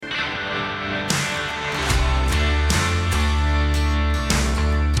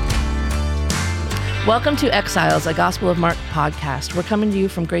Welcome to Exiles, a Gospel of Mark podcast. We're coming to you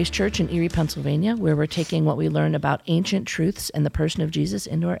from Grace Church in Erie, Pennsylvania, where we're taking what we learned about ancient truths and the person of Jesus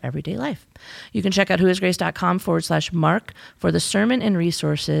into our everyday life. You can check out whoisgrace.com/Mark for the sermon and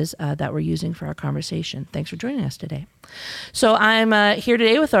resources that we're using for our conversation. Thanks for joining us today. So I'm here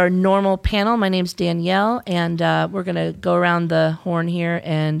today with our normal panel. My name's Danielle, and we're going to go around the horn here,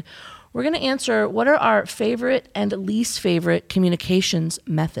 and we're going to answer what are our favorite and least favorite communications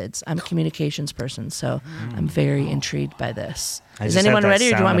methods. I'm a communications person, so I'm very intrigued by this. Is anyone ready,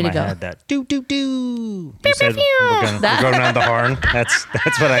 or do you want me to go? That do. You said we're going around the horn. That's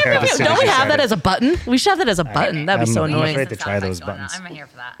what I heard. Don't we have that as a button? We should have that as a button. That'd be so annoying. I'm afraid to try those buttons. I'm here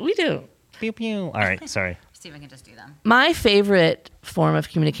for that. We do. Pew pew. All right, sorry. Steven can just do them. My favorite form of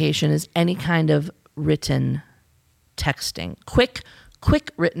communication is any kind of written texting. Quick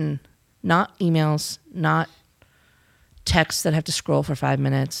written. Not emails, not texts that have to scroll for 5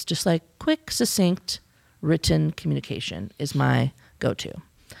 minutes. Just like quick, succinct, written communication is my go-to.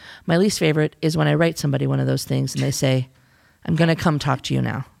 My least favorite is when I write somebody one of those things and they say, I'm going to come talk to you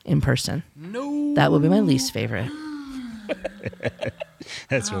now in person. No. That would be my least favorite.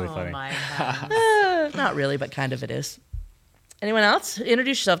 That's really funny. Not really, but kind of it is. Anyone else?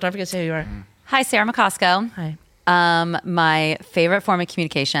 Introduce yourself. Don't forget to say who you are. Hi, Sarah McCosco. Hi. My favorite form of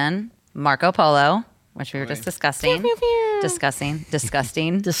communication, Marco Polo, which we were just discussing. Disgusting. We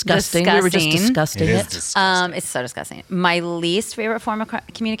were just discussing it. It's so disgusting. My least favorite form of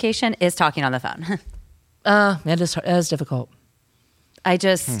communication is talking on the phone. That is difficult.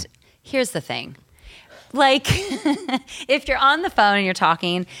 Here's the thing. Like, if you're on the phone and you're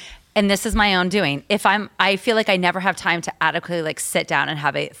talking, and this is my own doing, I feel like I never have time to adequately sit down and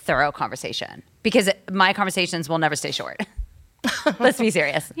have a thorough conversation because my conversations will never stay short. Let's be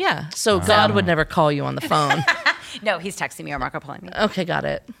serious. Yeah. So God would never call you on the phone. No, he's texting me or Marco pulling me. Okay, got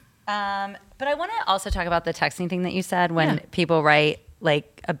it. But I want to also talk about the texting thing that you said when people write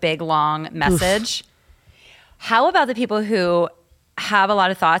like a big long message. How about the people who have a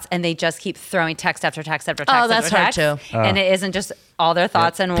lot of thoughts and they just keep throwing text after text after text? Oh, that's hard too. And it isn't just all their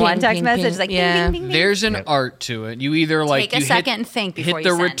thoughts in one text message. Like, ding, ding, ding, ding. There's an art to it. You either take a second and think before hit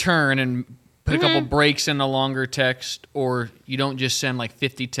you the send. return and put a couple breaks in a longer text, or you don't just send like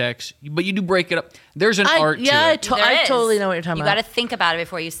 50 texts, but you do break it up. There's an art to it. I totally know what you're talking about. You got to think about it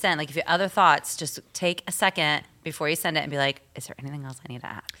before you send. Like if you have other thoughts, just take a second before you send it and be like, is there anything else I need to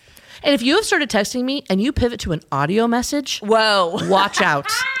add? And if you have started texting me and you pivot to an audio message, whoa, watch out.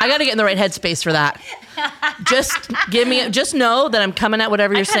 I got to get in the right headspace for that. Just know that I'm coming at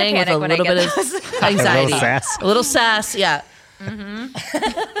whatever you're saying with a little bit of anxiety. A little sass, yeah. Mm-hmm.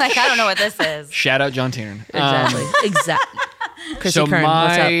 Like, I don't know what this is. Shout out John Tiernan. Exactly. Chrissy So Kern,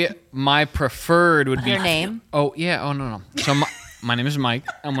 my preferred would be your name. Oh yeah. Oh no. So my name is Mike.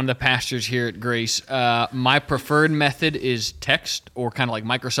 I'm one of the pastors here at Grace. My preferred method is text or kind of like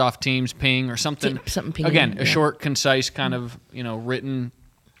Microsoft Teams ping or something. Ping, Again, a short, concise kind of written,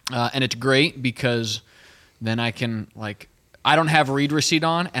 and it's great because then I can I don't have read receipt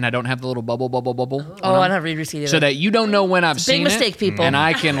on, and I don't have the little bubble. Oh, I don't have read receipt either. So that you don't know when I've seen it. Big mistake, people. And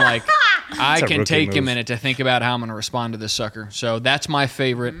I can I can take move. a minute to think about how I'm going to respond to this sucker. So that's my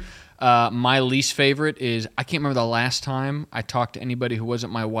favorite. My least favorite is I can't remember the last time I talked to anybody who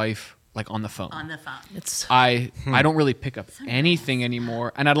wasn't my wife on the phone. On the phone. I don't really pick up anything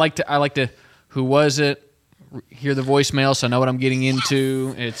anymore, and I like to who was it? Hear the voicemail so I know what I'm getting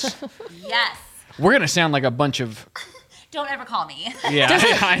into. It's Yes. We're gonna sound like a bunch of. Don't ever call me. Yeah. Don't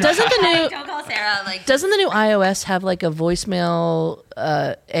call Sarah. Doesn't the new iOS have a voicemail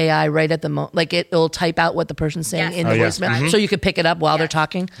AI right at the moment? It'll type out what the person's saying in the voicemail, Mm-hmm. so you could pick it up while they're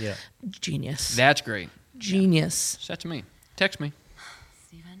talking. Yeah. Genius. That's great. Genius. So that's me. Text me.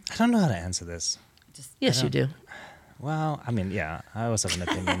 Steven? I don't know how to answer this. Yes, you do. Well, I mean, yeah, I always have an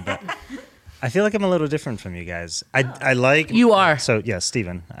opinion, but I feel like I'm a little different from you guys. I like... You are. So, yeah,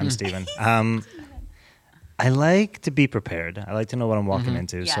 Steven. I'm Steven. I like to be prepared. I like to know what I'm walking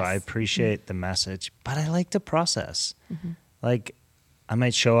into, so I appreciate the message, but I like to process. I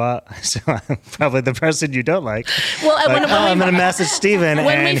might show up, so I'm probably the person you don't like. Well, I'm going to message Steven,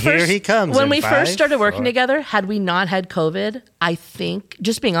 and here he comes. When we first started working together, had we not had COVID, I think,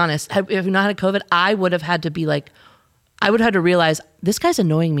 just being honest, if we not had COVID, I would have had to be I would have had to realize this guy's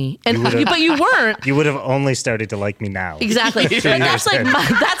annoying me, but you weren't. You would have only started to like me now. Exactly. And that's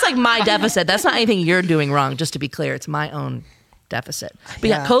my deficit. That's not anything you're doing wrong. Just to be clear, it's my own deficit.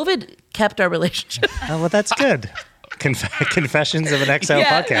 But COVID kept our relationship. Oh, well, that's good. Confessions of an Exile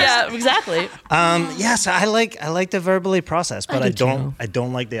podcast. Yeah, exactly. So I like to verbally process, but I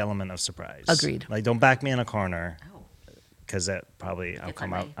don't like the element of surprise. Agreed. Don't back me in a corner. because that probably I'll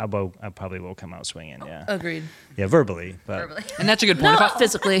come out. I probably will come out swinging. Yeah. Agreed. Yeah, verbally, but And that's a good point. Not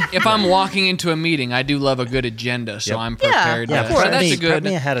physically. If I'm walking into a meeting, I do love a good agenda, so I'm prepared. Yeah, to, of course. so that's a prep me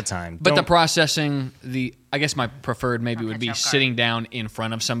good. ahead of time. But the Don't- processing, I guess my preferred maybe would be sitting down in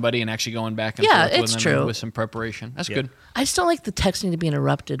front of somebody and actually going back and Yeah, forth it's with them true. with some preparation. That's Yeah. good. I just don't like the texting to be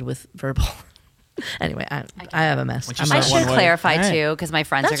interrupted with verbal. Anyway, I have a mess. Which is I'm I not a- one should way. clarify All right. too, because my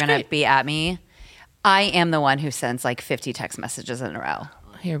friends That's are going great. to be at me. I am the one who sends like 50 text messages in a row.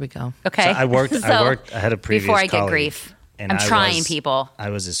 Here we go. Okay. So I worked. So, I had a previous before I get colleague, grief. and I'm I trying, was- people. I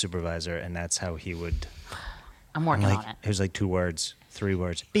was a supervisor, and that's how he would. I'm working Like on it. it was like 2 words, 3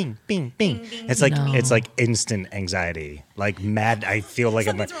 words. Bing, bing, bing. It's like it's like instant anxiety, like mad. I feel like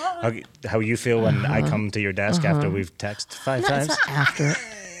I'm like how you feel when I come to your desk after we've texted 5 It's times. not after.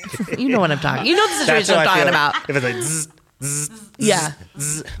 You know what I'm talking. You know the That's situation how I'm I talking feel. about. If it's like zzz, zzz, Yeah.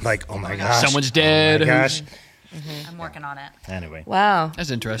 zzz, like oh my gosh, Someone's dead. Oh my gosh. I'm working on it. Anyway, Wow. That's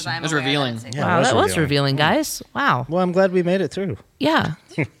interesting. I'm That's aware that revealing. it's- Yeah, Wow, it was that was revealing. revealing, guys. Wow. well, I'm glad we made it through. Yeah.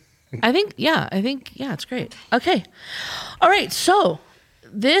 I think, it's great. Okay. All right. So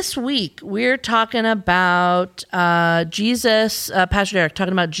this week we're talking about Jesus, Pastor Derek,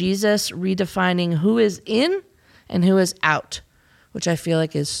 talking about Jesus redefining who is in and who is out, which I feel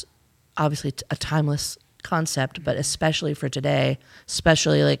like is obviously a timeless concept, but especially for today,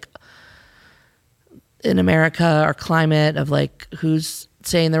 especially like in America, our climate of like who's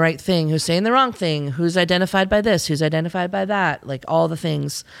saying the right thing, who's saying the wrong thing, who's identified by this, who's identified by that, like all the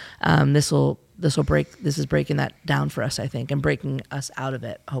things. This is breaking that down for us, I think, and breaking us out of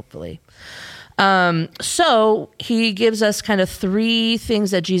it, hopefully. So he gives us kind of 3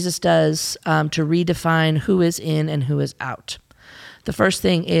 things that Jesus does to redefine who is in and who is out. The first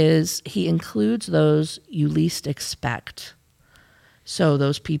thing is he includes those you least expect. So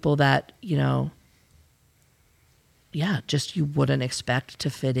those people that, just you wouldn't expect to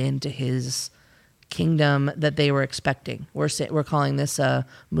fit into his kingdom that they were expecting. We're calling this a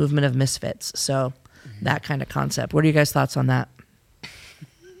movement of misfits. So that kind of concept. What are you guys' thoughts on that?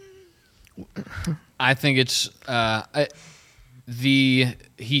 I think it's he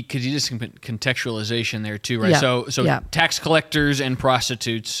just contextualization there too, right? Yeah. So Yeah. tax collectors and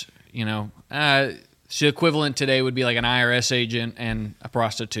prostitutes, so equivalent today would be like an IRS agent and a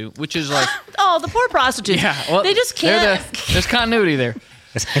prostitute, which is like Oh, the poor prostitutes. They just can't. There's continuity there.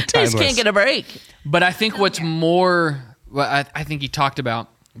 They just can't get a break. But I think what's more, I think he talked about,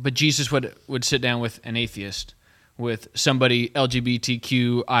 but Jesus would sit down with an atheist, with somebody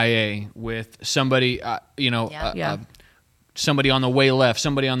LGBTQIA, with somebody, somebody on the way left,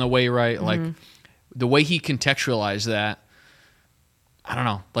 somebody on the way right. Mm-hmm. Like the way he contextualized that, I don't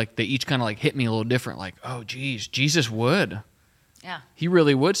know, like they each kind of like hit me a little different. Like, oh, geez, Jesus would. Yeah. He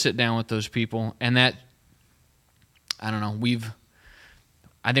really would sit down with those people. And that, I don't know,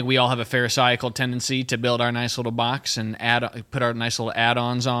 I think we all have a pharisaical tendency to build our nice little box and put our nice little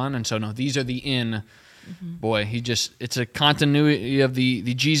add-ons on. And so, no, these are the in. Mm-hmm. Boy, it's a continuity of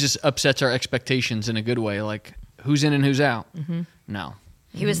the Jesus upsets our expectations in a good way. Like, who's in and who's out? Mm-hmm. No.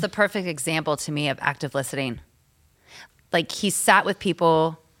 He was the perfect example to me of active listening. Like he sat with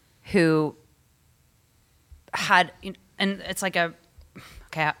people who had, and it's like I'm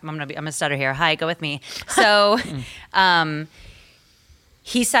gonna stutter here. Hi, go with me. So,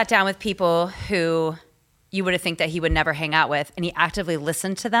 he sat down with people who you would have think that he would never hang out with, and he actively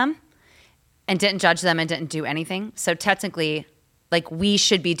listened to them and didn't judge them and didn't do anything. So technically, like we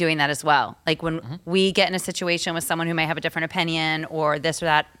should be doing that as well. Like when we get in a situation with someone who may have a different opinion or this or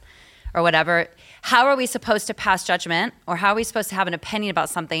that or whatever, how are we supposed to pass judgment or how are we supposed to have an opinion about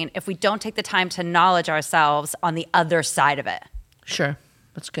something if we don't take the time to knowledge ourselves on the other side of it? Sure.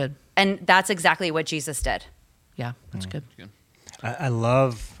 That's good. And that's exactly what Jesus did. Yeah, that's good. I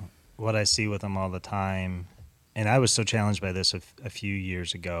love what I see with them all the time, and I was so challenged by this a few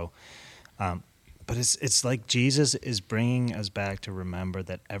years ago. But it's like Jesus is bringing us back to remember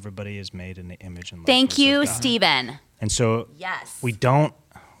that everybody is made in the image and likeness Thank you, of God. Stephen. And so Yes. we don't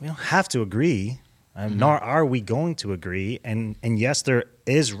have to agree, nor are we going to agree. And yes, there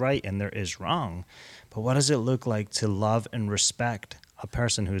is right and there is wrong. But what does it look like to love and respect a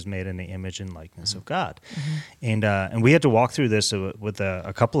person who's made in the image and likeness of God? And we had to walk through this with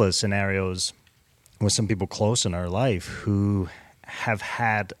a couple of scenarios with some people close in our life who have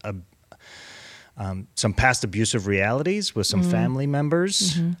had some past abusive realities with some family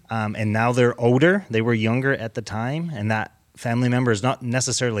members, and now they're older. They were younger at the time, and that family member is not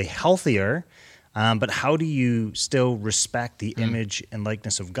necessarily healthier, but how do you still respect the image and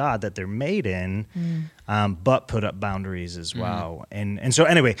likeness of God that they're made in, but put up boundaries as well? And so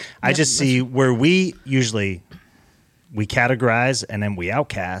anyway, I just see where we usually we categorize and then we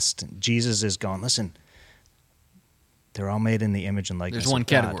outcast. Jesus is going, listen, they're all made in the image and likeness There's one of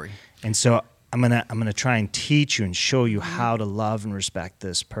God. category. And so I'm gonna try and teach you and show you how to love and respect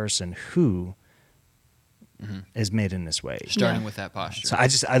this person who is made in this way. Starting with that posture. So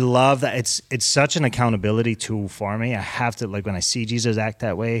I love that. It's such an accountability tool for me. I have to, like, when I see Jesus act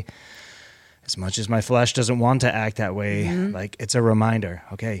that way, as much as my flesh doesn't want to act that way, like, it's a reminder,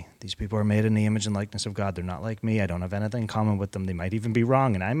 okay, these people are made in the image and likeness of God. They're not like me. I don't have anything in common with them. They might even be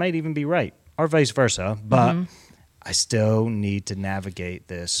wrong, and I might even be right, or vice versa. But I still need to navigate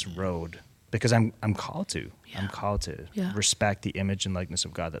this road because I'm called to. I'm called to respect the image and likeness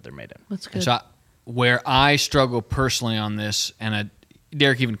of God that they're made in. That's good. So where I struggle personally on this, and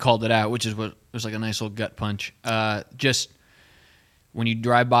Derek even called it out, which is what was like a nice little gut punch. Just when you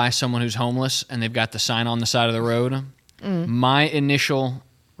drive by someone who's homeless and they've got the sign on the side of the road, my initial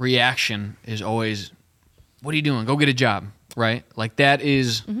reaction is always, "What are you doing? Go get a job!" Right? Like that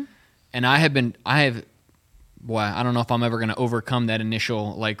is, and I have. Boy, I don't know if I'm ever going to overcome that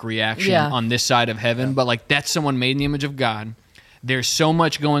initial like reaction on this side of heaven, but like that's someone made in the image of God. There's so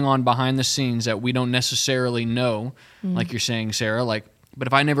much going on behind the scenes that we don't necessarily know, like you're saying, Sarah. Like, but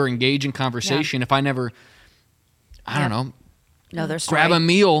if I never engage in conversation, if I never, I don't know, their story. grab a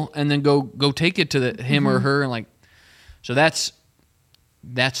meal and then go take it to him or her, and like, so that's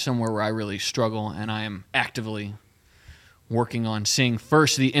somewhere where I really struggle, and I am actively working on seeing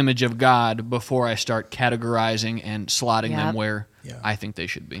first the image of God before I start categorizing and slotting them where I think they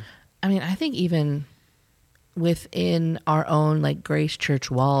should be. I mean, I think even within our own like Grace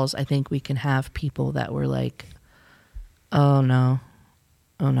Church walls, I think we can have people that were like, oh no,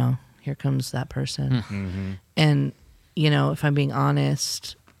 here comes that person. And, you know, if I'm being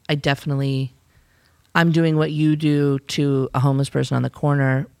honest, I'm doing what you do to a homeless person on the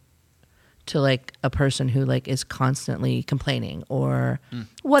corner to like a person who like is constantly complaining or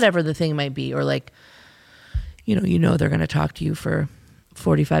whatever the thing might be, or like, you know, they're going to talk to you for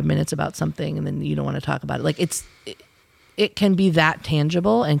 45 minutes about something and then you don't want to talk about it. Like it can be that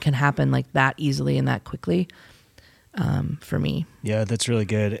tangible and can happen like that easily and that quickly for me. Yeah, that's really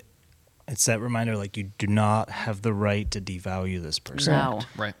good. It's that reminder, like, you do not have the right to devalue this person. No.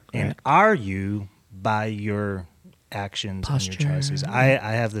 Right. And are you, by your actions Posture. and your choices? I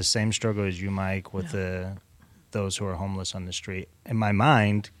have the same struggle as you, Mike, with those who are homeless on the street. In my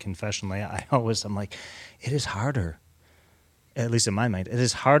mind, confessionally, I'm like, it is harder. At least in my mind, it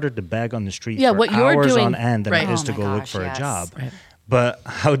is harder to beg on the street for what you're hours doing, on end than right. it is Oh to my go look gosh, for yes. a job. Right. But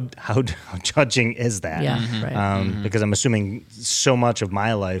how judging is that? Yeah, right. Because I'm assuming so much of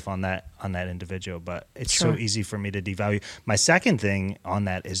my life on that individual. But it's so Sure. easy for me to devalue. My second thing on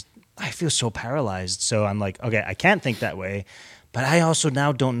that is I feel so paralyzed. So I'm like, okay, I can't think that way, but I also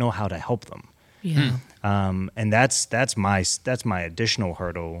now don't know how to help them. Yeah. And that's my additional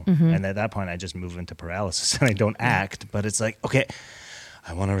hurdle. And at that point, I just move into paralysis and I don't act. But it's like, okay,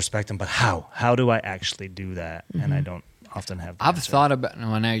 I want to respect them, but how? How do I actually do that? And I don't often have. The I've answer. thought about.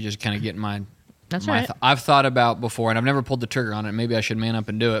 Well, now you're just kind of getting my. That's my right. I've thought about before, and I've never pulled the trigger on it. Maybe I should man up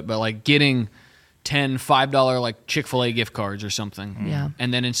and do it. But like getting $5 like Chick-fil-A gift cards or something. Yeah.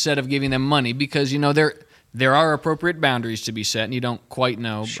 And then instead of giving them money, because you know there are appropriate boundaries to be set, and you don't quite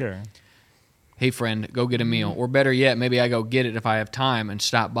know. Sure. Hey friend, go get a meal. Or better yet, maybe I go get it if I have time and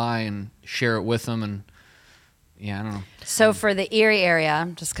stop by and share it with them. And yeah, I don't know. So for the Erie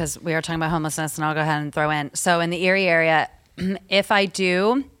area, just because we are talking about homelessness, and I'll go ahead and throw in. So in the Erie area, if I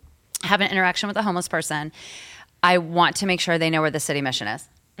do have an interaction with a homeless person, I want to make sure they know where the city mission is.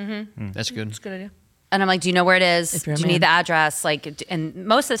 That's good. That's a good idea. And I'm like, do you know where it is? If Do you're a you man. need the address? Like, and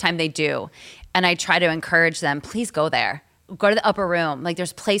most of the time they do. And I try to encourage them, please go there. Go to the upper room. Like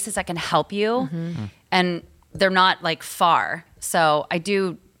there's places that can help you. And they're not like far. So I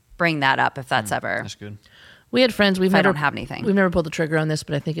do bring that up if that's ever. That's good. We had friends. We've I never don't have anything. We've never pulled the trigger on this,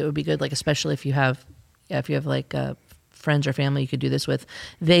 but I think it would be good. Like especially if you have like friends or family you could do this with.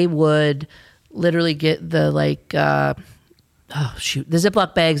 They would literally get the like the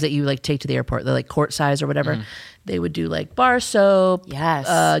Ziploc bags that you like take to the airport. They're like quart size or whatever. They would do like bar soap,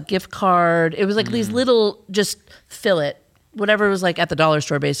 Yes. gift card. It was like these little just fill it. Whatever was like at the dollar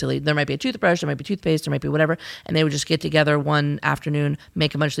store, basically. There might be a toothbrush, there might be toothpaste, there might be whatever. And they would just get together one afternoon,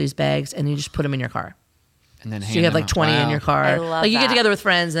 make a bunch of these bags, and you just put them in your car. And then So you have like 20 in your car. I love like you get that. together with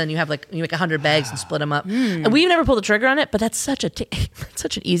friends, and you have like you make 100 bags and split them up. And we've never pulled the trigger on it, but that's such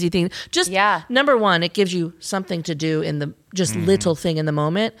such an easy thing. Just number one, it gives you something to do in the just little thing in the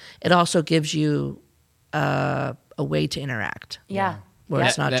moment. It also gives you a way to interact. Yeah. where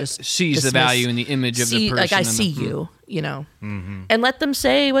it's not that just sees the dismiss, value in the image of the person. Like, I and see you, and let them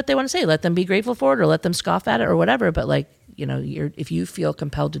say what they want to say. Let them be grateful for it, or let them scoff at it, or whatever. But like, if you feel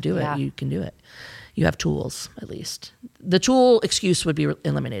compelled to do it, you can do it. You have tools, at least. The tool excuse would be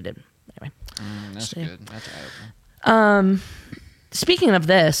eliminated. Anyway, that's good. That's eye-opening. Speaking of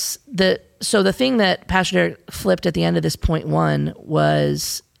this, the thing that Pastor Derek flipped at the end of this point 1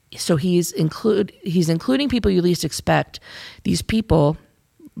 was, so he's including people you least expect. These people,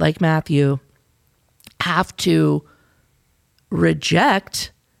 like Matthew, have to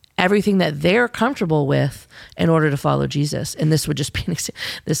reject everything that they're comfortable with in order to follow Jesus. And this would just be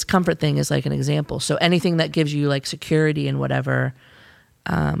this comfort thing is like an example. So anything that gives you like security and whatever.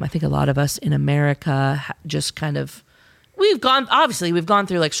 I think a lot of us in America just kind of, we've gone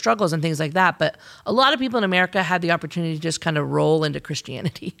through like struggles and things like that, but a lot of people in America had the opportunity to just kind of roll into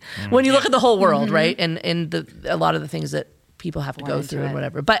Christianity when you look at the whole world, right? And a lot of the things that people have to go through and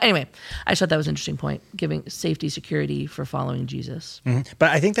whatever. But anyway, I just thought that was an interesting point, giving safety, security for following Jesus. But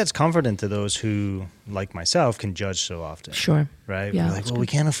I think that's comforting to those who, like myself, can judge so often. Sure. Right? Yeah, We're like, well, we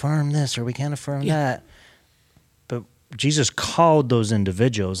can't affirm this or we can't affirm that. But Jesus called those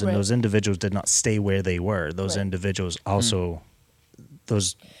individuals, and those individuals did not stay where they were. Those individuals also,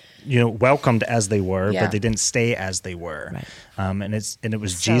 welcomed as they were, but they didn't stay as they were. Right. And it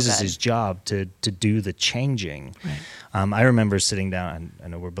was so Jesus' job to do the changing. Right. I remember sitting down, I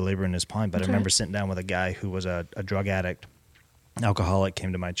know we're belaboring this point, but I remember sitting down with a guy who was a drug addict, alcoholic,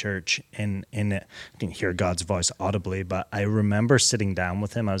 came to my church, and I didn't hear God's voice audibly, but I remember sitting down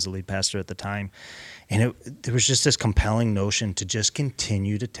with him. I was the lead pastor at the time. And there was just this compelling notion to just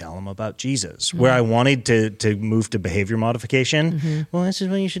continue to tell him about Jesus, where I wanted to move to behavior modification. Well, this is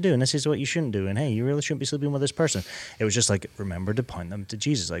what you should do, and this is what you shouldn't do. And hey, you really shouldn't be sleeping with this person. It was just like, remember to point them to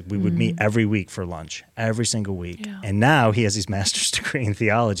Jesus. Like, we would meet every week for lunch, every single week. Yeah. And now he has his master's degree in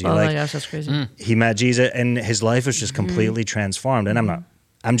theology. Oh my gosh, that's crazy. He met Jesus, and his life was just completely transformed. And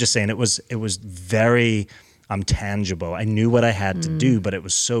I'm just saying it was very tangible. I knew what I had to do, but it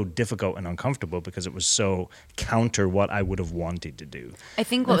was so difficult and uncomfortable because it was so counter what I would have wanted to do. I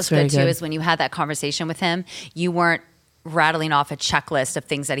think what was good too is when you had that conversation with him, you weren't rattling off a checklist of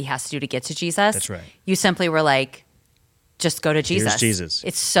things that he has to do to get to Jesus. That's right. You simply were like, just go to Jesus. Here's Jesus.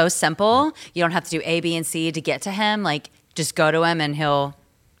 It's so simple. You don't have to do A, B, and C to get to him. Like, just go to him and he'll...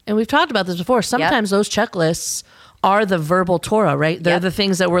 And we've talked about this before. Sometimes those checklists are the verbal Torah, right? They're the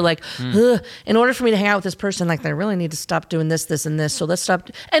things that we're like, in order for me to hang out with this person, like, I really need to stop doing this, this, and this. So let's stop.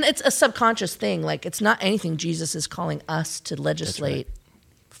 And it's a subconscious thing. Like, it's not anything Jesus is calling us to legislate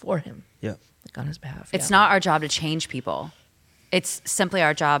for him. Yeah. Like, on his behalf. It's not our job to change people. It's simply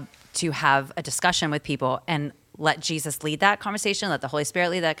our job to have a discussion with people and let Jesus lead that conversation, let the Holy Spirit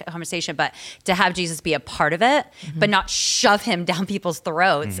lead that conversation, but to have Jesus be a part of it, but not shove him down people's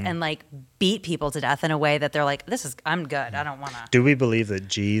throats and like beat people to death in a way that they're like, I'm good. I don't want to. Do we believe that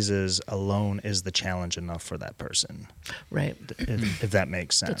Jesus alone is the challenge enough for that person? Right. If that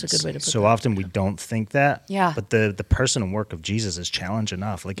makes sense. That's a good way to put So that. often we don't think that. Yeah. But the person and work of Jesus is challenge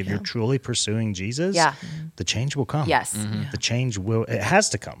enough. Like, if you're truly pursuing Jesus, the change will come. Yes. The change it has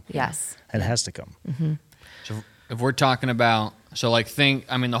to come. Yes. It has to come. So if we're talking about,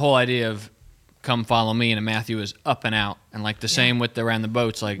 the whole idea of come follow me, and Matthew is up and out, and like the same with around the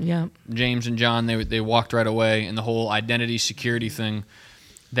boats, like James and John, they walked right away, and the whole identity security thing,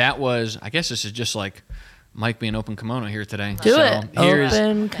 that was, I guess this is just like Mike being open kimono here today. Do it.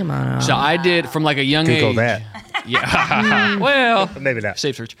 Open kimono. So I did from like a young Google age. that. Yeah. Well, Maybe not.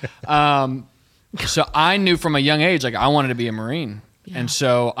 safe search. So I knew from a young age, like, I wanted to be a Marine. Yeah. And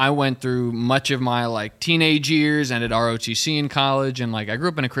so I went through much of my like teenage years and at ROTC in college. And like, I grew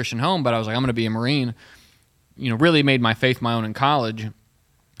up in a Christian home, but I was like, I'm going to be a Marine. Really made my faith my own in college.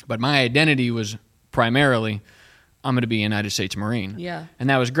 But my identity was primarily, I'm going to be a United States Marine. Yeah.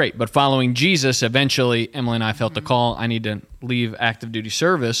 And that was great. But following Jesus, eventually, Emily and I felt the call, I need to leave active duty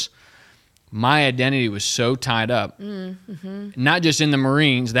service. My identity was so tied up, not just in the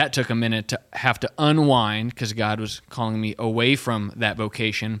Marines. That took a minute to have to unwind because God was calling me away from that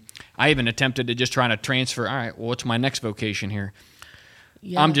vocation. I even attempted to just try to transfer, all right, well, what's my next vocation here?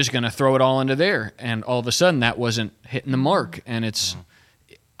 Yeah. I'm just going to throw it all into there. And all of a sudden, that wasn't hitting the mark. And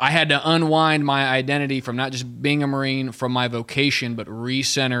I had to unwind my identity from not just being a Marine, from my vocation, but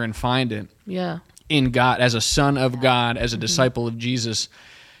recenter and find it in God, as a son of God, as a disciple of Jesus.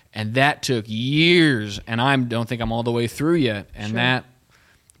 And that took years, and I don't think I'm all the way through yet. And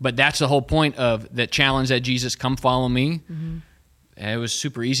but that's the whole point of that challenge that Jesus, come follow me. It was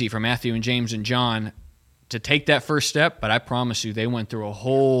super easy for Matthew and James and John to take that first step, but I promise you, they went through a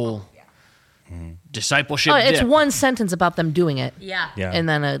whole discipleship. It's dip. one sentence about them doing it. Yeah. And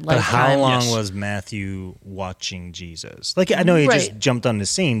then a But how lifetime. long Yes. was Matthew watching Jesus? Like, I know he just Right. jumped on the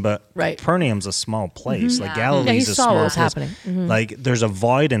scene, but Right. Capernaum's a small place. Like, Yeah. Galilee's Yeah, he a saw small what was place. happening. Like, there's a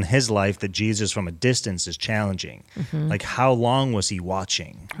void in his life that Jesus from a distance is challenging. Like, how long was he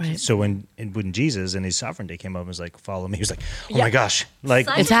watching? Right. So when Jesus in his sovereignty came up and was like, follow me, he was like, oh my gosh. Like,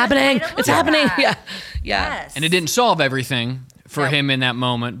 Such It's a happening. good way to It's look at happening. that. Yeah. Yeah. Yes. And it didn't solve everything for No. him in that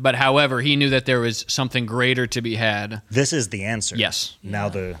moment, but however, he knew that there was something greater to be had. this is the answer. Yes. Now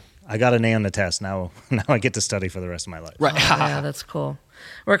I got an A on the test. Now I get to study for the rest of my life. Right. Yeah, that's cool.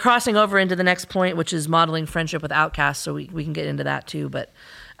 We're crossing over into the next point, which is modeling friendship with outcasts, so we can get into that too. But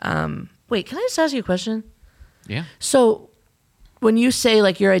wait, can I just ask you a question? Yeah. So when you say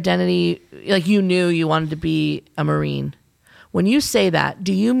like your identity, like you knew you wanted to be a Marine, when you say that,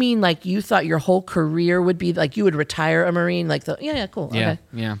 do you mean like you thought your whole career would be like you would retire a Marine? Like cool. Yeah, Okay.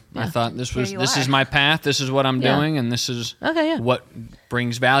 yeah. I Yeah. thought this Here was you this are. is my path. This is what I'm Yeah. doing, and this is Okay, yeah. what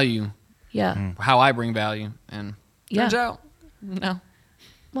brings value. Yeah. How I bring value, and Yeah. turns out, no.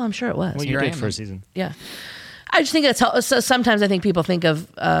 Well, I'm sure it was. Well, Here you I did am. for a season. Yeah. I just think so sometimes I think people think of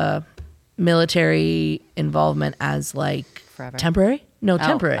military involvement as like Forever. temporary. No,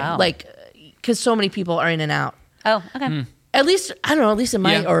 temporary. oh. Like, because so many people are in and out. Oh, okay. At least, I don't know, at least in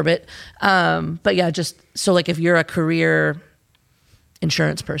my Yeah. orbit. But yeah, just so like if you're a career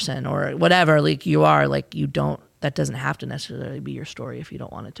insurance person or whatever, like you are, like you don't, that doesn't have to necessarily be your story if you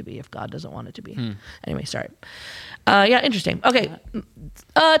don't want it to be, if God doesn't want it to be. Anyway, sorry. Yeah, interesting. Okay.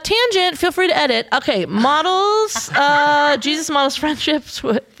 Tangent, feel free to edit. Okay, models. Jesus models friendship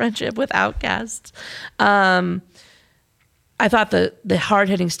with outcasts. I thought the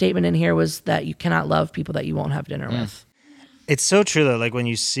hard-hitting statement in here was that you cannot love people that you won't have dinner with. It's so true though. Like when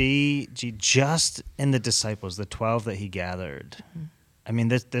you see just in the disciples, the 12 that he gathered, I mean,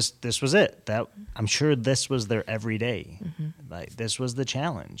 this was it. That I'm sure this was their everyday. Like this was the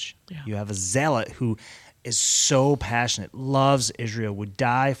challenge. Yeah. You have a zealot who is so passionate, loves Israel, would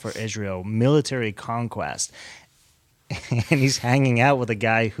die for Israel, military conquest, and he's hanging out with a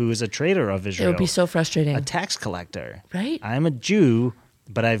guy who is a traitor of It Israel, would be so frustrating. a tax collector. Right? I'm a Jew,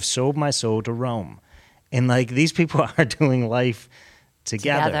 but I've sold my soul to Rome. And like these people are doing life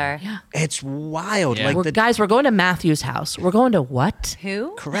together. Yeah. It's wild. Yeah. Like Guys, we're going to Matthew's house. We're going to what?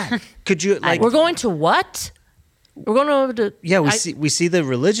 Who? correct. Could you like We're going to what? We're going over to yeah, we see the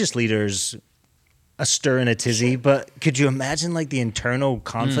religious leaders a stir and a tizzy, but could you imagine like the internal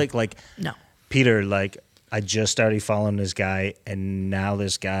conflict? Like No. Peter, like I just started following this guy, and now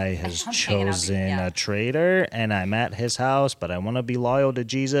this guy has I'm hanging out with you, chosen yeah. a traitor, and I'm at his house, but I want to be loyal to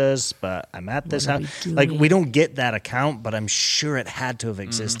Jesus, but I'm at this What are house. we Like doing? we don't get that account, but I'm sure it had to have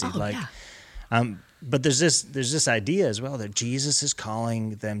existed. Like, but there's this idea as well that Jesus is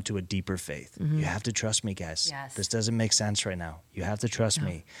calling them to a deeper faith. You have to trust me, guys. Yes. This doesn't make sense right now. You have to trust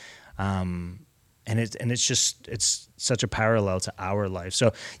me. And it's such a parallel to our life.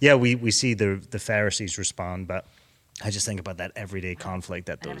 So yeah, we see the Pharisees respond, but I just think about that everyday conflict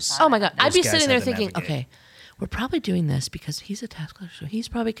that those. Oh my God. I'd Those be guys sitting there had to thinking, navigate. okay, we're probably doing this because he's a tax collector, so he's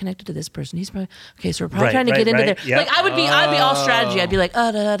probably connected to this person. He's probably okay. So we're probably Right, trying to right, get into right. there. Yep. Like I'd be all strategy. I'd be like,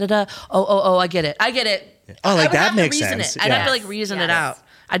 da da da da. Oh, I get it. Oh, like I would that have to makes reason sense. It. I'd have to like Yes, reason it yes. out.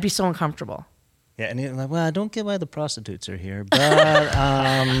 I'd be so uncomfortable. Yeah, and you're like, well, I don't get why the prostitutes are here, but Yes.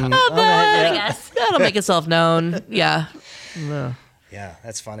 That'll make itself known. Yeah. yeah,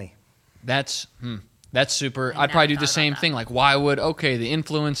 that's funny. That's super. I'd probably do the same thing. Like, why would the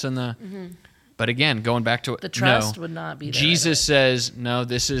influence and the. But again, going back to The trust no, would not be there. Jesus says, no,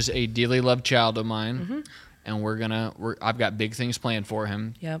 this is a dearly loved child of mine, and I've got big things planned for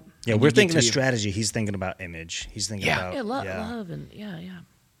him. Yep. Yeah, And we're you get thinking to of you. strategy. He's thinking about image. He's thinking about Yeah, love and yeah.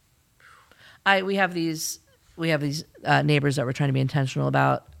 We have these neighbors that we're trying to be intentional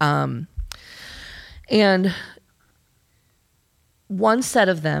about, and one set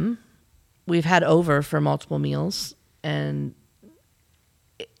of them we've had over for multiple meals, and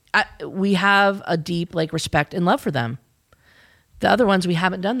we have a deep like respect and love for them. The other ones we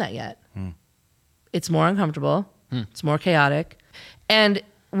haven't done that yet. It's more uncomfortable. It's more chaotic, and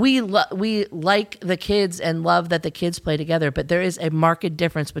we like the kids and love that the kids play together. But there is a marked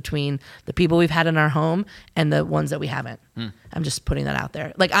difference between the people we've had in our home and the ones that we haven't. I'm just putting that out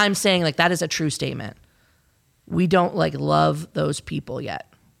there. Like I'm saying, like that is a true statement. We don't like love those people yet.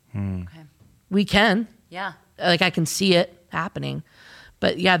 Okay. We can. Yeah. Like I can see it happening,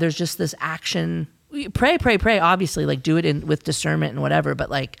 but yeah, there's just this action. Pray, obviously, like do it with discernment and whatever, but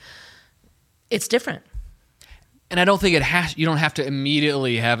like it's different. And I don't think you don't have to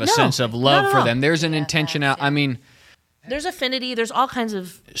immediately have a No, sense of not love at for all. them. There's an Yeah, intention that's out. I mean, There's affinity. There's all kinds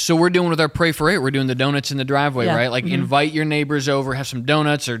of. So we're doing with our Pray for 8. We're doing the donuts in the driveway, Yeah. right? Like invite your neighbors over, have some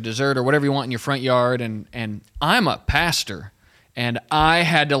donuts or dessert or whatever you want in your front yard. And I'm a pastor, and I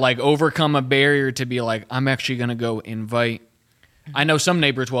had to like overcome a barrier to be like, I'm actually going to go invite. I know some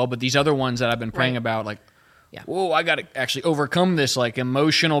neighbors well, but these other ones that I've been praying about, like, whoa, I got to actually overcome this like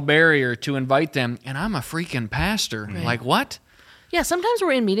emotional barrier to invite them. And I'm a freaking pastor. Right. Like, what? Yeah, sometimes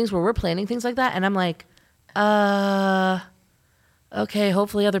we're in meetings where we're planning things like that, and I'm like, okay,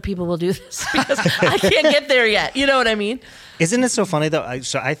 hopefully other people will do this because I can't get there yet. You know what I mean? Isn't it so funny though?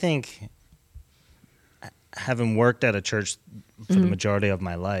 I think having worked at a church for the majority of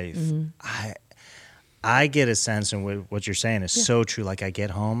my life, I get a sense, and what you're saying is so true. Like I get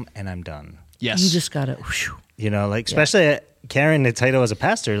home and I'm done. Yes. You just got to, You know, like especially carrying the title as a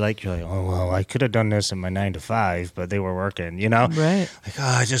pastor, like you're like, oh well, I could have done this in my 9 to 5, but they were working. You know, Right. Like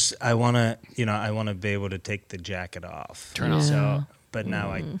I want to be able to take the jacket off. Turn off. So, but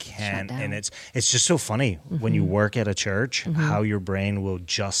now I can't, down. and it's just so funny when you work at a church how your brain will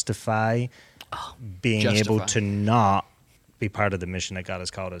justify being able to not be part of the mission that God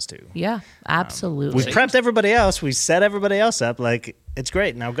has called us to. Yeah, absolutely. We've prepped everybody else. We set everybody else up. Like, it's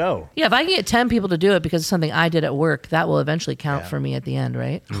great. Now go. Yeah, if I can get 10 people to do it because of something I did at work, that will eventually count for me at the end,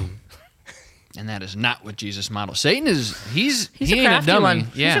 right? And that is not what Jesus modeled. Satan is, he He's a ain't a crafty dummy. one.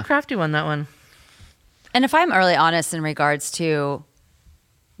 Yeah. He's a crafty one, that one. And if I'm really honest in regards to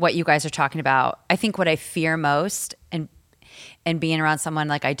what you guys are talking about, I think what I fear most and being around someone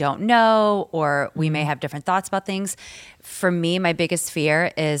like I don't know, or we may have different thoughts about things. For me, my biggest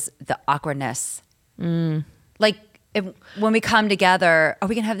fear is the awkwardness. Like when we come together, are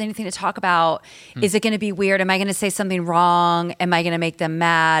we going to have anything to talk about? Is it going to be weird? Am I going to say something wrong? Am I going to make them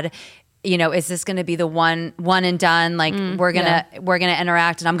mad? You know, is this going to be the one and done? Like we're gonna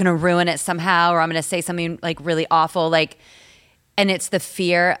interact, and I'm gonna ruin it somehow, or I'm gonna say something like really awful. Like, and it's the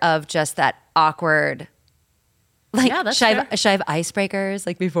fear of just that awkward. Like, Yeah, that's should I have icebreakers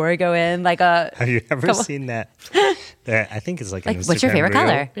like before I go in? Like Have you ever seen that? I think it's like an Like, what's your Instagram favorite reel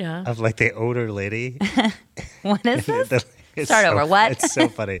color? Yeah. Of like the older lady. What is this? It's Start over. What? It's so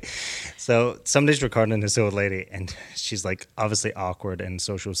funny. So somebody's recording this old lady, and she's like obviously awkward in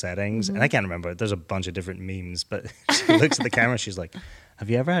social settings, and I can't remember. There's a bunch of different memes, but she looks at the camera. She's like, "Have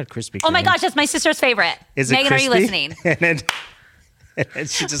you ever had Krispy Kreme?" Oh my gosh, that's my sister's favorite. Is it Megan, are you crispy?" listening? And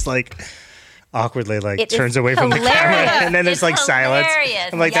she just like awkwardly like It is turns away from the camera, hilarious. and then there's It's like silence. hilarious.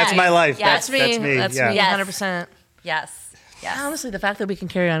 I'm like, "That's Yes. my life. Yes. That's me. That's yeah. me, Yes. 100%. Yes. Yes. Honestly, the fact that we can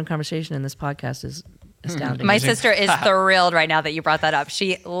carry on a conversation in this podcast is astounding. My sister is thrilled right now that you brought that up.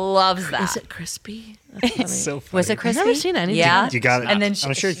 She loves that. Is it crispy? That's funny. So funny. Was it crispy? never seen anything. Yeah. You got it. And then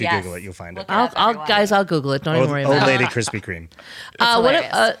I'm sure if you yes. Google it, you'll find it. Look it up, everyone. I'll Google it. Don't even worry Old about it. lady Krispy Kreme.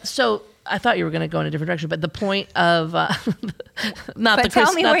 So I thought you were going to go in a different direction, but the point of not But the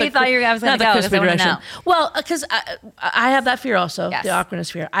tell me not where the you thought I was not gonna the go, 'cause crispy I wanna direction. know. Well, because I have that fear also, Yes. the awkwardness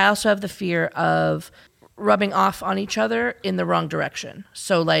fear. I also have the fear of rubbing off on each other in the wrong direction.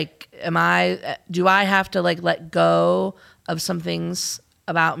 So like, do I have to like let go of some things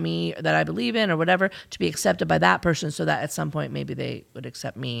about me that I believe in or whatever to be accepted by that person, so that at some point maybe they would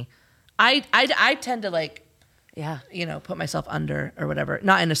accept me? I tend to like, put myself under or whatever,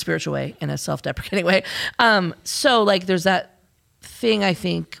 not in a spiritual way, in a self-deprecating way. So like there's that thing, I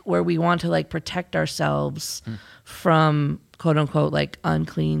think, where we want to like protect ourselves from quote unquote like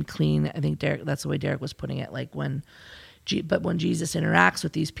unclean, clean. I think that's the way Derek was putting it. Like but when Jesus interacts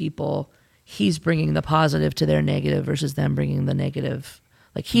with these people, he's bringing the positive to their negative versus them bringing the negative.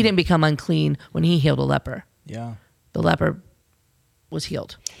 Like he didn't become unclean when he healed a leper. Yeah. The leper was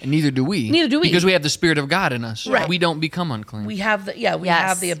healed. And neither do we. Because we have the Spirit of God in us. Right. We don't become unclean. We have Yes.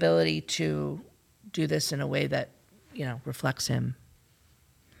 have the ability to do this in a way that, reflects him.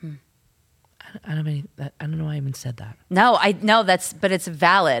 I don't know why I even said that. No, but it's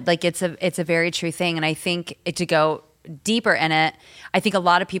valid. Like it's a very true thing. And I think to go deeper in it, I think a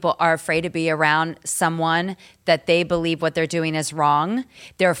lot of people are afraid to be around someone that they believe what they're doing is wrong.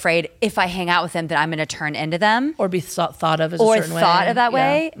 They're afraid if I hang out with them that I'm going to turn into them. Or be thought of as a Or certain way. thought of that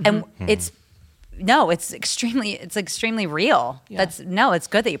way. Yeah. And it's extremely real. Yeah. It's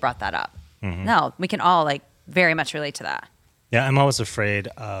good that you brought that up. No, we can all like very much relate to that. Yeah, I'm always afraid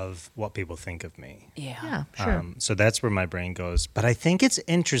of what people think of me. Yeah, sure. So that's where my brain goes. But I think it's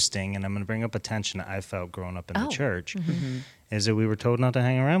interesting, and I'm going to bring up a tension I felt growing up in the church, is that we were told not to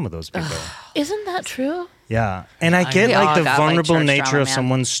hang around with those people. Isn't that true? Yeah. And I get We like all the got, like, vulnerable church nature drama, of man.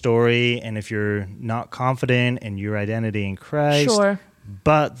 someone's story, and if you're not confident in your identity in Christ. Sure.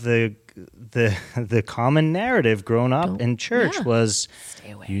 But the common narrative growing up in church was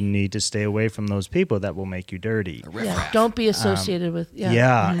Stay away. you need to stay away from those people that will make you dirty. Yeah. Don't be associated with. Yeah.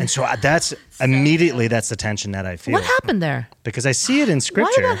 Yeah, and so that's immediately that's the tension that I feel. What happened there? Because I see it in Why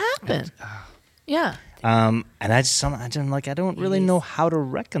scripture. did that happen? Yeah. And I don't really know how to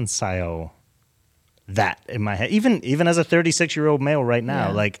reconcile that in my head. Even as a 36-year-old male right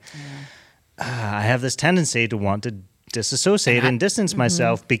now, I have this tendency to want to disassociate and distance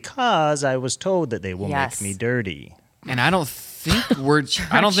myself because I was told that they will make me dirty. And I don't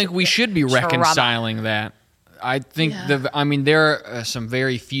think we should be reconciling that. I think there are some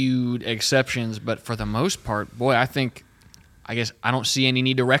very few exceptions, but for the most part, boy, I guess I don't see any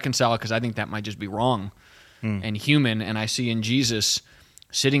need to reconcile because I think that might just be wrong and human. And I see in Jesus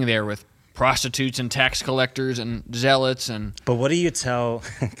sitting there with prostitutes and tax collectors and zealots But what do you tell?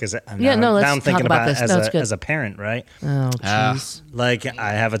 Because let's I'm thinking talk about it this. as a parent, right? Oh, jeez. Like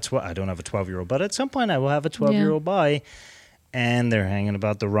I don't have a 12-year-old, but at some point I will have a 12-year-old boy, and they're hanging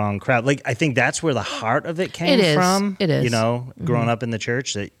about the wrong crowd. Like I think that's where the heart of it came from. It is. Growing up in the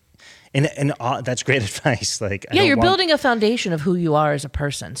church, and that's great advice. Like you're building a foundation of who you are as a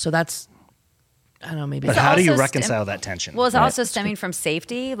person. So that's, I don't know, maybe. But how do you reconcile that tension? Well, it's also stemming from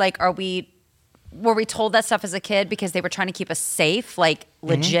safety. Like, were we told that stuff as a kid because they were trying to keep us safe, like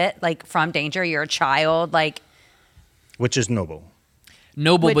legit, like from danger? You're a child, like. Which is noble.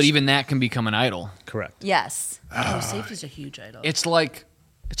 But even that can become an idol. Correct. Yes. Safety's a huge idol. It's like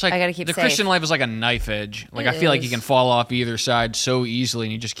I gotta keep the safe. Christian life is like a knife edge. Like I feel like you can fall off either side so easily,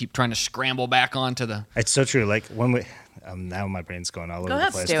 and you just keep trying to scramble back onto the. It's so true. Like when we now my brain's going all over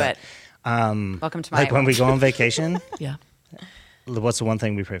the place. Do it. Welcome to my. Like when we go on vacation. Yeah. What's the one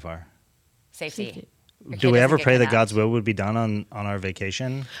thing we pray for? Safety. Do we ever pray that God's will would be done on our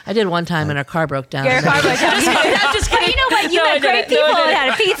vacation? I did one time and our car broke down. Your car broke down. I'm just kidding. You know what? You met great people and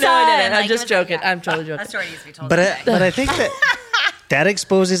had a pizza. No, I didn't. and, I'm like, just it was like, joking. I'm totally joking. That story needs to be told. But I think that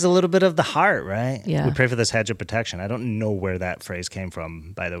exposes a little bit of the heart, right? Yeah. We pray for this hedge of protection. I don't know where that phrase came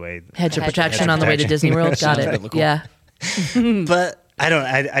from, by the way. Hedge of protection on the way to Disney World. Got it. biblical. Yeah. But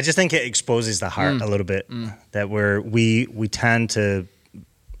I just think it exposes the heart a little bit. That we tend to,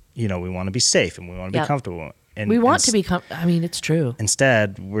 we want to be safe and we want to be comfortable. And We want to be, it's true.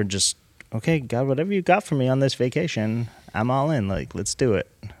 Instead, we're just, okay, God, whatever you got for me on this vacation, I'm all in. Like, let's do it.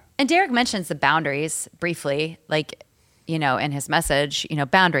 And Derek mentions the boundaries briefly, like, in his message,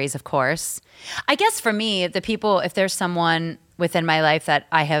 boundaries, of course. I guess for me, the people, if there's someone within my life that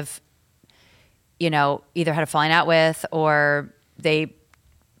I have, either had a falling out with or they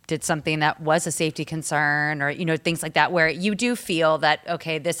did something that was a safety concern or, things like that, where you do feel that,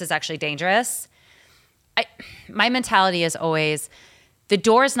 okay, this is actually dangerous. My mentality is always, the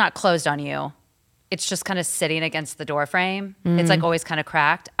door is not closed on you. It's just kind of sitting against the door frame. It's like always kind of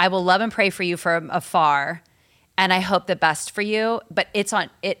cracked. I will love and pray for you from afar, and I hope the best for you. But it's on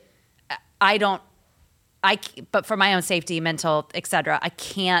it. But for my own safety, mental, etc., I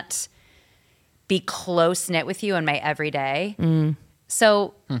can't be close knit with you in my everyday.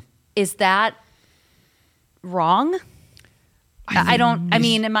 So, is that wrong? I don't. I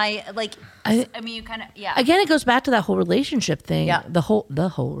mean, am I like? You kind of. Yeah. Again, it goes back to that whole relationship thing. Yeah. The whole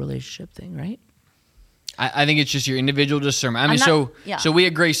relationship thing, right? I think it's just your individual discernment. So we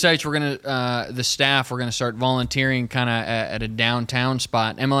at Grace Sites, we're gonna the staff, we're gonna start volunteering kind of at a downtown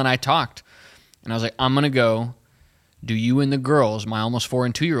spot. Emma and I talked, and I was like, I'm gonna go. Do you and the girls, my almost 4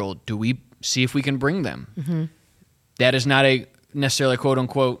 and 2-year-old, do we see if we can bring them? Mm-hmm. That is not a necessarily quote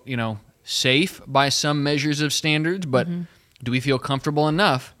unquote, safe by some measures of standards, but do we feel comfortable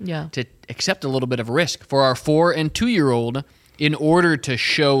enough to accept a little bit of risk for our 4 and 2-year-old in order to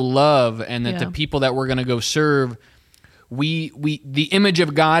show love and that the people that we're going to go serve, the image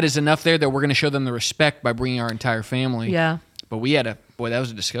of God is enough there that we're going to show them the respect by bringing our entire family. Yeah. But that was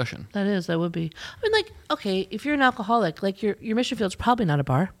a discussion. That would be. I mean, like, okay, if you're an alcoholic, like your mission field's probably not a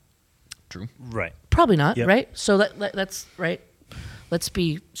bar. True. Right. Probably not, Yep. right? So that's right. Let's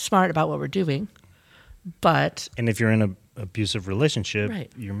be smart about what we're doing. And if you're in an abusive relationship, Right.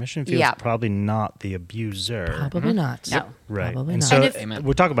 your mission field's probably not the abuser. Probably not. No. Right. Probably And not. so And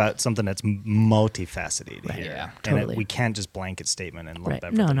we're talking about something that's multifaceted here. Yeah. And Totally. we can't just blanket statement and lump Right.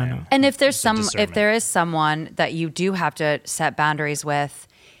 everything No. in. And if there's It's a discernment. if there is someone that you do have to set boundaries with,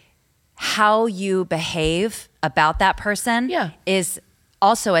 how you behave about that person is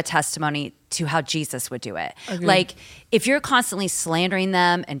also a testimony to how Jesus would do it. Agreed. Like if you're constantly slandering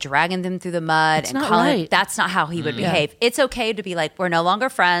them and dragging them through the mud It's and not calling, right. that's not how he would behave. It's okay to be like, we're no longer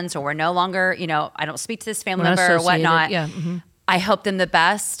friends or we're no longer, I don't speak to this family We're not member or associated. whatnot. Yeah. I hope them the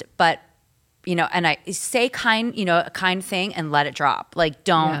best, but and I say a kind thing and let it drop. Like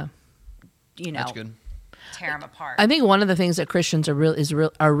don't That's good. tear them apart. I think one of the things that Christians are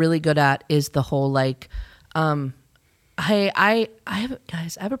really good at is the whole like, hey, I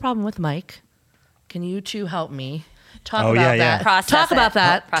have a problem with Mike. Can you two help me talk about that? Talk about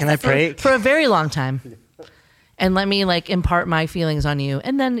that. Can I pray for a very long time? And let me like impart my feelings on you.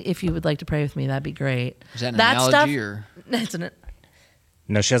 And then if you would like to pray with me, that'd be great. Is that an analogy or?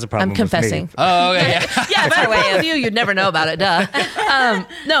 No, she has a problem. I'm confessing. With me. Oh, okay. Yeah, if I were with you, you'd never know about it. Duh.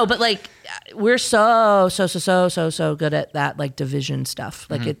 No, but like we're so good at that like division stuff.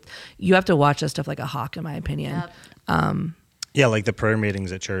 Like you have to watch that stuff like a hawk, in my opinion. Yep. Yeah, like the prayer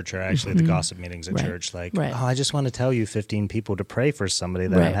meetings at church are actually the gossip meetings at church. Like, oh, I just want to tell you 15 people to pray for somebody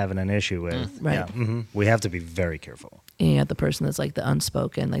that I'm having an issue with. Right. Yeah, we have to be very careful. And you have the person that's like the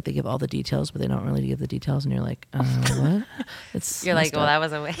unspoken, like they give all the details, but they don't really give the details, and you're like, what? You're like, well, that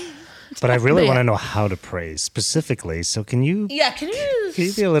was a way. But I really want to know how to pray specifically. So can you? Yeah, can you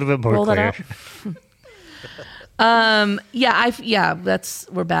be a little bit more clear? We're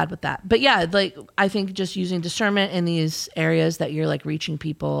bad with that. But yeah, like I think just using discernment in these areas that you're like reaching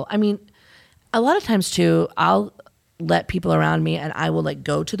people. I mean, a lot of times too, I'll let people around me and I will like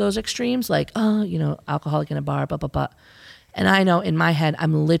go to those extremes, like, alcoholic in a bar, blah, blah, blah. And I know in my head,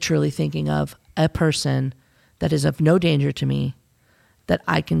 I'm literally thinking of a person that is of no danger to me that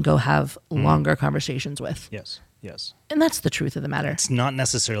I can go have longer conversations with. Yes. And that's the truth of the matter. It's not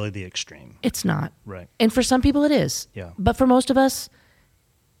necessarily the extreme. It's not. Right. And for some people it is. Yeah. But for most of us,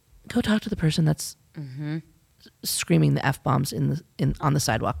 go talk to the person that's screaming the F-bombs on the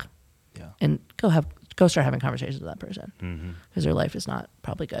sidewalk. Yeah. And go start having conversations with that person. Because their life is not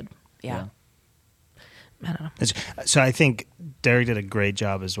probably good. Yeah. I don't know. So I think Derek did a great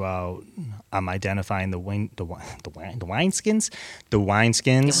job as well identifying the wineskins,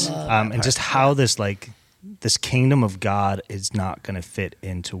 and just how this kingdom of God is not going to fit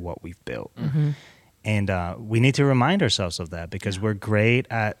into what we've built. And we need to remind ourselves of that because we're great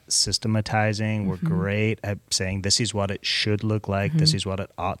at systematizing. We're great at saying this is what it should look like. This is what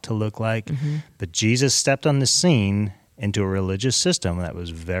it ought to look like. But Jesus stepped on the scene into a religious system that was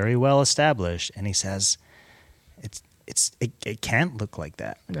very well established. And he says, it can't look like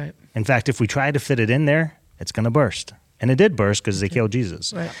that. Right. In fact, if we try to fit it in there, it's going to burst. And it did burst because they killed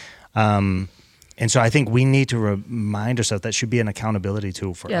Jesus. Right. And so I think we need to remind ourselves that should be an accountability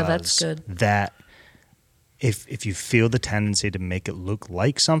tool for us. Yeah, that's good. That if you feel the tendency to make it look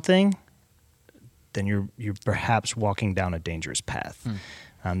like something, then you're perhaps walking down a dangerous path.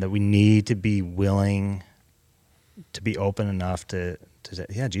 That we need to be willing to be open enough to say,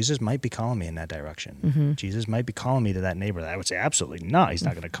 yeah, Jesus might be calling me in that direction. Jesus might be calling me to that neighbor. I would say, absolutely not. He's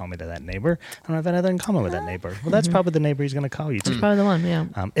not going to call me to that neighbor. I don't have anything in common with that neighbor. Well, that's probably the neighbor he's going to call you to. That's probably the one, yeah.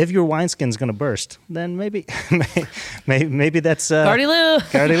 If your wineskin's going to burst, then maybe that's... Gardy Lou.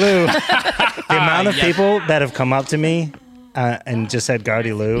 The amount of people that have come up to me and just said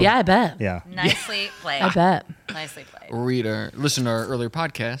Gardy Lou. Yeah, I bet. Yeah. Nicely played. I bet. Nicely played. Listen to our earlier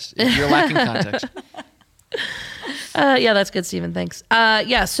podcast if you're lacking context. Yeah, that's good, Stephen. Thanks.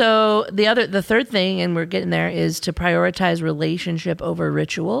 So the third thing, and we're getting there, is to prioritize relationship over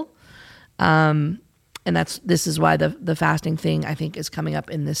ritual. And this is why the fasting thing I think is coming up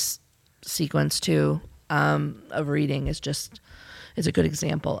in this sequence too, of reading is a good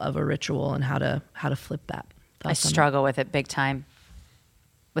example of a ritual and how to flip that. I struggle with it big time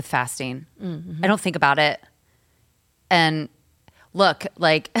with fasting. I don't think about it. And look,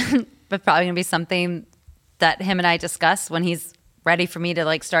 like, but probably gonna be something that him and I discuss when he's ready for me to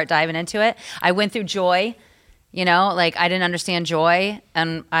like start diving into it. I went through joy, like I didn't understand joy.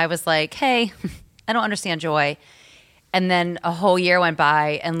 And I was like, hey, I don't understand joy. And then a whole year went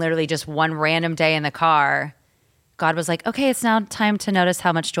by and literally just one random day in the car, God was like, okay, it's now time to notice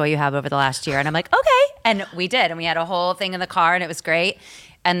how much joy you have over the last year. And I'm like, okay. And we did. And we had a whole thing in the car and it was great.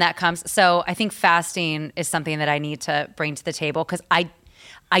 And that comes. So I think fasting is something that I need to bring to the table because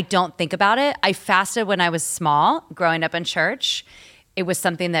I don't think about it. I fasted when I was small, growing up in church. It was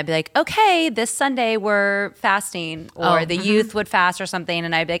something that'd be like, okay, this Sunday we're fasting, or the youth would fast or something,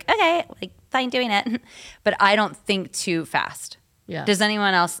 and I'd be like, okay, like fine doing it. But I don't think to fast. Yeah. Does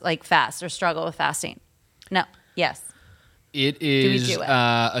anyone else like fast or struggle with fasting? No. Yes. It is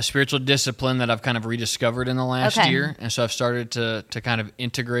a spiritual discipline that I've kind of rediscovered in the last year, and so I've started to kind of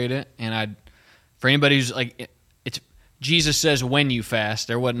integrate it. And for anybody who's like, Jesus says when you fast.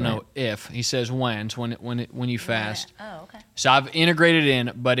 There wasn't no if. He says when. It's when you fast. Yeah. Oh, okay. So I've integrated it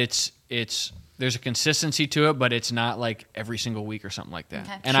in, but it's there's a consistency to it, but it's not like every single week or something like that.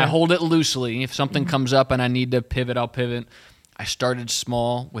 Okay. And I hold it loosely. If something comes up and I need to pivot, I'll pivot. I started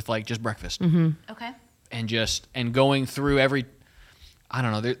small with like just breakfast. Okay. And going through I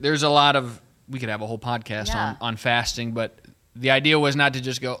don't know. There's a lot of we could have a whole podcast Yeah. on fasting, but the idea was not to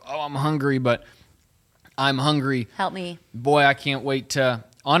just go, oh, I'm hungry, but I'm hungry. Help me. Boy, I can't wait to,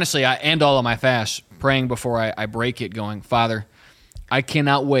 honestly, I end all of my fasts praying before I break it, going, Father, I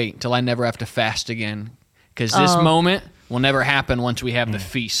cannot wait till I never have to fast again, because this moment will never happen once we have the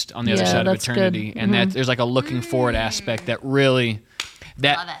feast on the other side of that's eternity. good. And that there's like a looking forward aspect that really, Love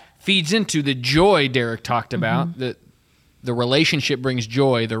that it. feeds into the joy Derek talked about, that the relationship brings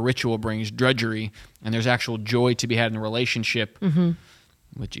joy, the ritual brings drudgery, and there's actual joy to be had in the relationship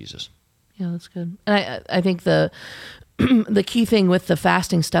with Jesus. Yeah, that's good. And I think the the key thing with the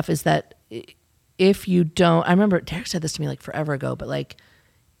fasting stuff is that if you don't, I remember Derek said this to me like forever ago, but like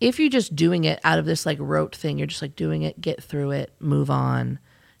if you're just doing it out of this like rote thing, you're just like doing it, get through it, move on.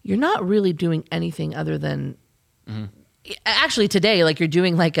 You're not really doing anything other than actually today, like you're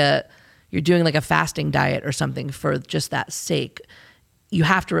doing like a fasting diet or something for just that sake. You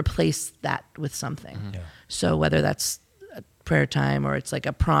have to replace that with something. Yeah. So whether that's a prayer time or it's like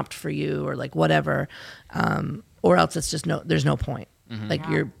a prompt for you or like whatever, or else it's just there's no point. Like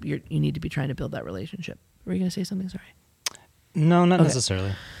you need to be trying to build that relationship. Were you going to say something? Sorry. No, not Okay.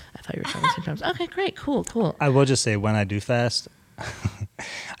 necessarily. I thought you were trying to say times. Okay, great. Cool. I will just say when I do fast,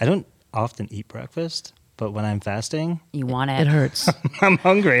 I don't often eat breakfast, but when I'm fasting, You want It it. hurts. I'm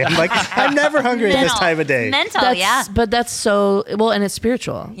hungry. I'm like, I'm never hungry at this time of day. Mental, yeah. But that's so, well, and it's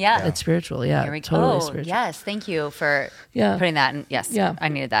spiritual. Yeah. It's spiritual. Yeah. Here we Totally go. spiritual. Yes, thank you for Yeah. putting that in. Yes, Yeah. I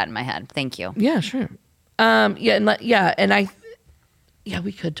needed that in my head. Thank you. Yeah, sure. And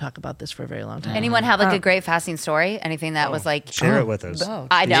we could talk about this for a very long time. Anyone have like a great fasting story? Anything that was like, Share it with us.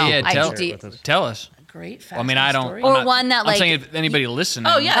 I know. Yeah, I tell, do. tell us. Great I mean, I don't. story. I'm Or not- one that, I'm like, saying if anybody listening.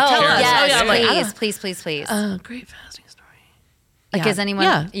 Oh, yeah, Oh, tell us. yes, Oh, yeah, I'm like, I don't- please. Great fasting story. Like, is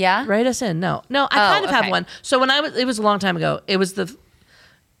anyone? Yeah. Write us in. No, I kind of have okay. one. So when it was a long time ago. It was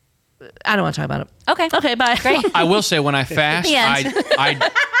I don't want to talk about it. Okay. Okay, bye. Great. I will say when I fast, The end.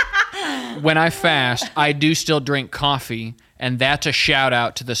 when I fast, I do still drink coffee, and that's a shout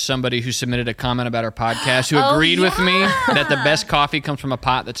out to somebody who submitted a comment about our podcast who Oh, agreed with me yeah. that the best coffee comes from a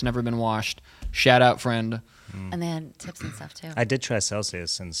pot that's never been washed. Shout out, friend. And they had tips and stuff too. I did try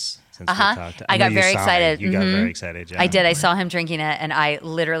Celsius since we Uh-huh. talked. I know got you very saw me. excited. You got Mhm. very excited. Yeah. I did. I saw him drinking it, and I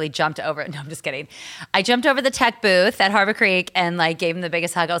literally jumped over. No, I'm just kidding. I jumped over the tech booth at Harbor Creek and like gave him the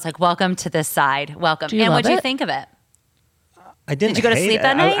biggest hug. I was like, "Welcome to this side. Welcome." Do you And love what'd you it? think of it? I didn't. Did you go to hate sleep it.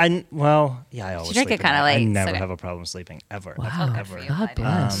 that night? I always drink sleep it kinda at night. late, I so never okay. have a problem sleeping ever. Wow. Ever. you. God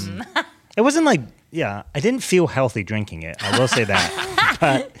bless. It wasn't like, I didn't feel healthy drinking it. I will say that.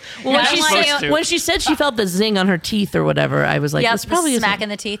 But Well, Not supposed to. when she said she felt the zing on her teeth or whatever, I was like, Yeah, this probably the isn't- smack in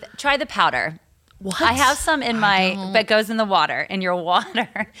the teeth. Try the powder. What? I have some in that goes in the water, in your water.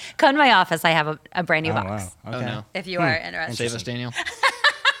 Come to my office. I have a brand new oh, box. wow. Oh, Okay. no. If you are interested. Save us, Daniel.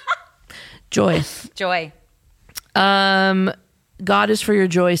 Joy. Joy. God is for your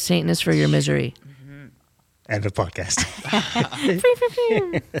joy, Satan is for your misery. End of podcast.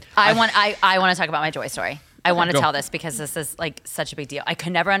 I want to talk about my joy story. I want to Go. tell this because this is like such a big deal. I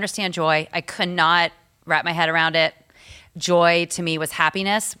could never understand joy. I could not wrap my head around it. Joy to me was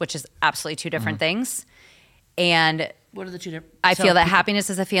happiness, which is absolutely two different things. And What are the two different? I feel that happiness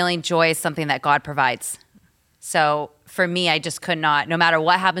is a feeling, joy is something that God provides. So for me, I just could not, no matter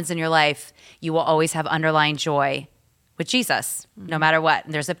what happens in your life, you will always have underlying joy with Jesus, no matter what.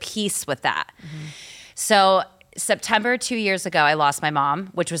 And there's a peace with that. So September 2 years ago, I lost my mom,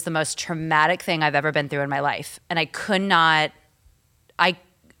 which was the most traumatic thing I've ever been through in my life. And I could not, I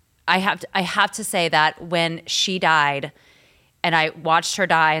have to say that when she died and I watched her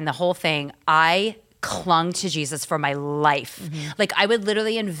die and the whole thing, I clung to Jesus for my life. Like I would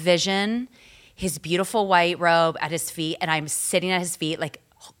literally envision his beautiful white robe at his feet, and I'm sitting at his feet, like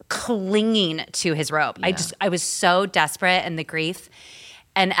clinging to his robe. I was so desperate in the grief.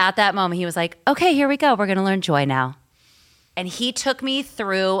 And at that moment, he was like, okay, here we go. We're going to learn joy now. And he took me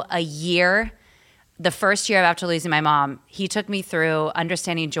through a year, the first year after losing my mom, he took me through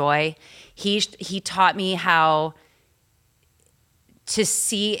understanding joy. He taught me how to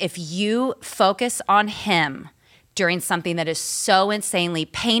see if you focus on him during something that is so insanely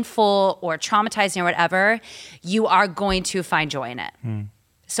painful or traumatizing or whatever, you are going to find joy in it.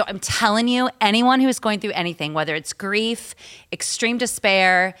 So I'm telling you, anyone who is going through anything, whether it's grief, extreme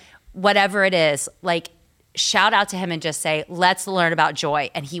despair, whatever it is, like shout out to him and just say, let's learn about joy,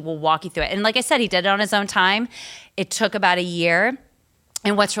 and he will walk you through it. And like I said, he did it on his own time. It took about a year.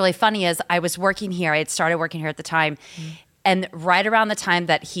 And what's really funny is I was working here. I had started working here at the time. And right around the time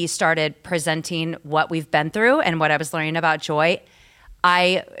that he started presenting what we've been through and what I was learning about joy,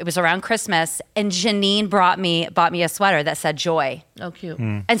 it was around Christmas, and Janine bought me a sweater that said joy. Oh, cute.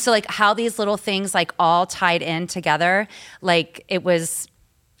 And so like how these little things like all tied in together, like it was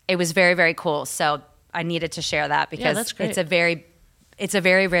very, very cool. So I needed to share that because that's great. it's a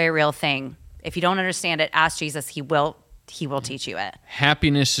very, very real thing. If you don't understand it, ask Jesus. He will teach you it.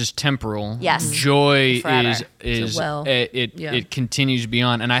 Happiness is temporal. Yes. Joy Forever. is well. it continues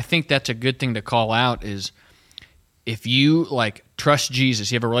beyond. And I think that's a good thing to call out is if you like trust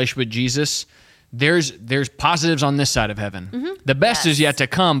Jesus, you have a relationship with Jesus, there's positives on this side of heaven. The best is yet to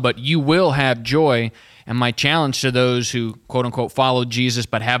come, but you will have joy. And my challenge to those who quote unquote follow Jesus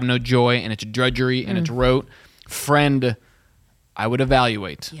but have no joy and it's drudgery and it's rote, friend, I would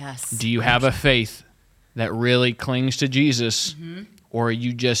evaluate. Yes. Do you have a faith that really clings to Jesus, or are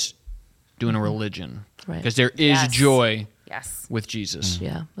you just doing a religion? Right. Because there is joy with Jesus.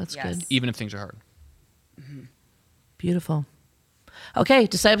 Yeah, that's good. Even if things are hard. Beautiful. Okay,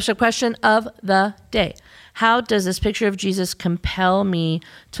 discipleship question of the day. How does this picture of Jesus compel me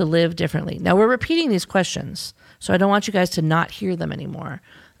to live differently? Now, we're repeating these questions, so I don't want you guys to not hear them anymore.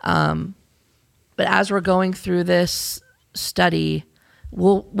 But as we're going through this study,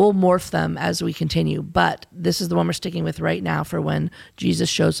 we'll morph them as we continue. But this is the one we're sticking with right now for when Jesus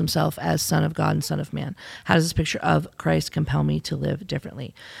shows himself as Son of God and Son of Man. How does this picture of Christ compel me to live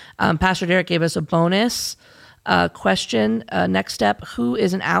differently? Pastor Derek gave us a bonus question. Next step, who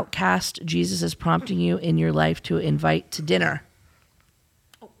is an outcast Jesus is prompting you in your life to invite to dinner?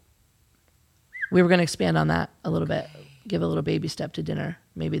 We were going to expand on that a little bit. Give a little baby step to dinner,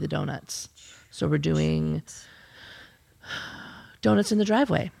 maybe the donuts. So we're doing donuts in the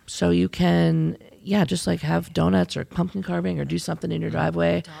driveway. So you can, just like have donuts or pumpkin carving or do something in your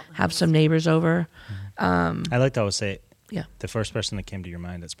driveway, have some neighbors over. I like to always say, Yeah. the first person that came to your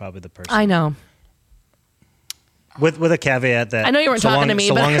mind, that's probably the person. I know. With a caveat that I know you weren't talking to me,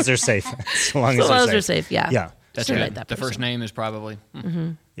 so but long as they're safe. So long So as long as they're they're safe. safe, yeah. Yeah. That's Sure, good. like that The first person. name is probably.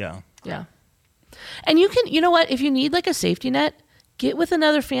 Yeah. Yeah. And you know what? If you need like a safety net, get with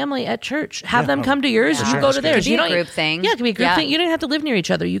another family at church. Have them come to yours and you go to theirs. It could be a group thing. Yeah, it could be a group thing. You don't have to live near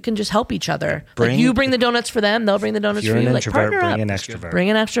each other. You can just help each other. Like you bring the donuts for them, they'll bring the donuts If you're for you. an Like introvert, partner bring up. an extrovert. Bring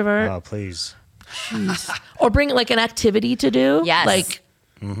an extrovert. Oh, please. Or bring like an activity to do. Yes. Like,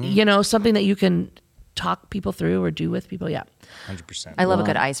 something that you can talk people through or do with people. Yeah. 100%. I love a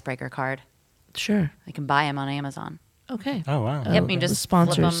good icebreaker card. Sure. I can buy them on Amazon. Okay. Oh, wow. Yep, you can just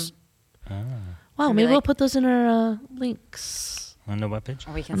sponsors. flip 'em. Wow, Maybe maybe we'll like- put those in our links On the webpage?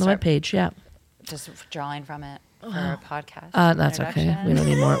 Or we can on the start webpage. Yeah. just drawing from it for a podcast. That's okay. introduction. We don't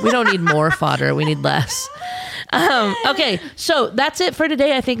need more. We don't need more fodder. We need less. Okay, so that's it for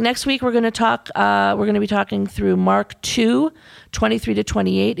today. I think next week we're going to talk. We're going to be talking through Mark 2, 23 to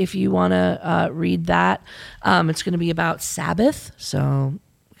 28. If you want to read that, it's going to be about Sabbath. So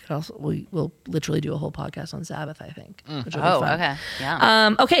we'll literally do a whole podcast on Sabbath, I think. Which will be fun. Okay.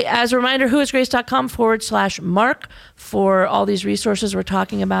 Yeah. Okay, as a reminder, whoisgrace.com/Mark for all these resources we're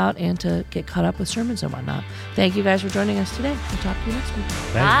talking about and to get caught up with sermons and whatnot. Thank you guys for joining us today. We'll talk to you next week.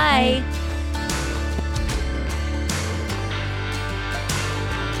 Bye.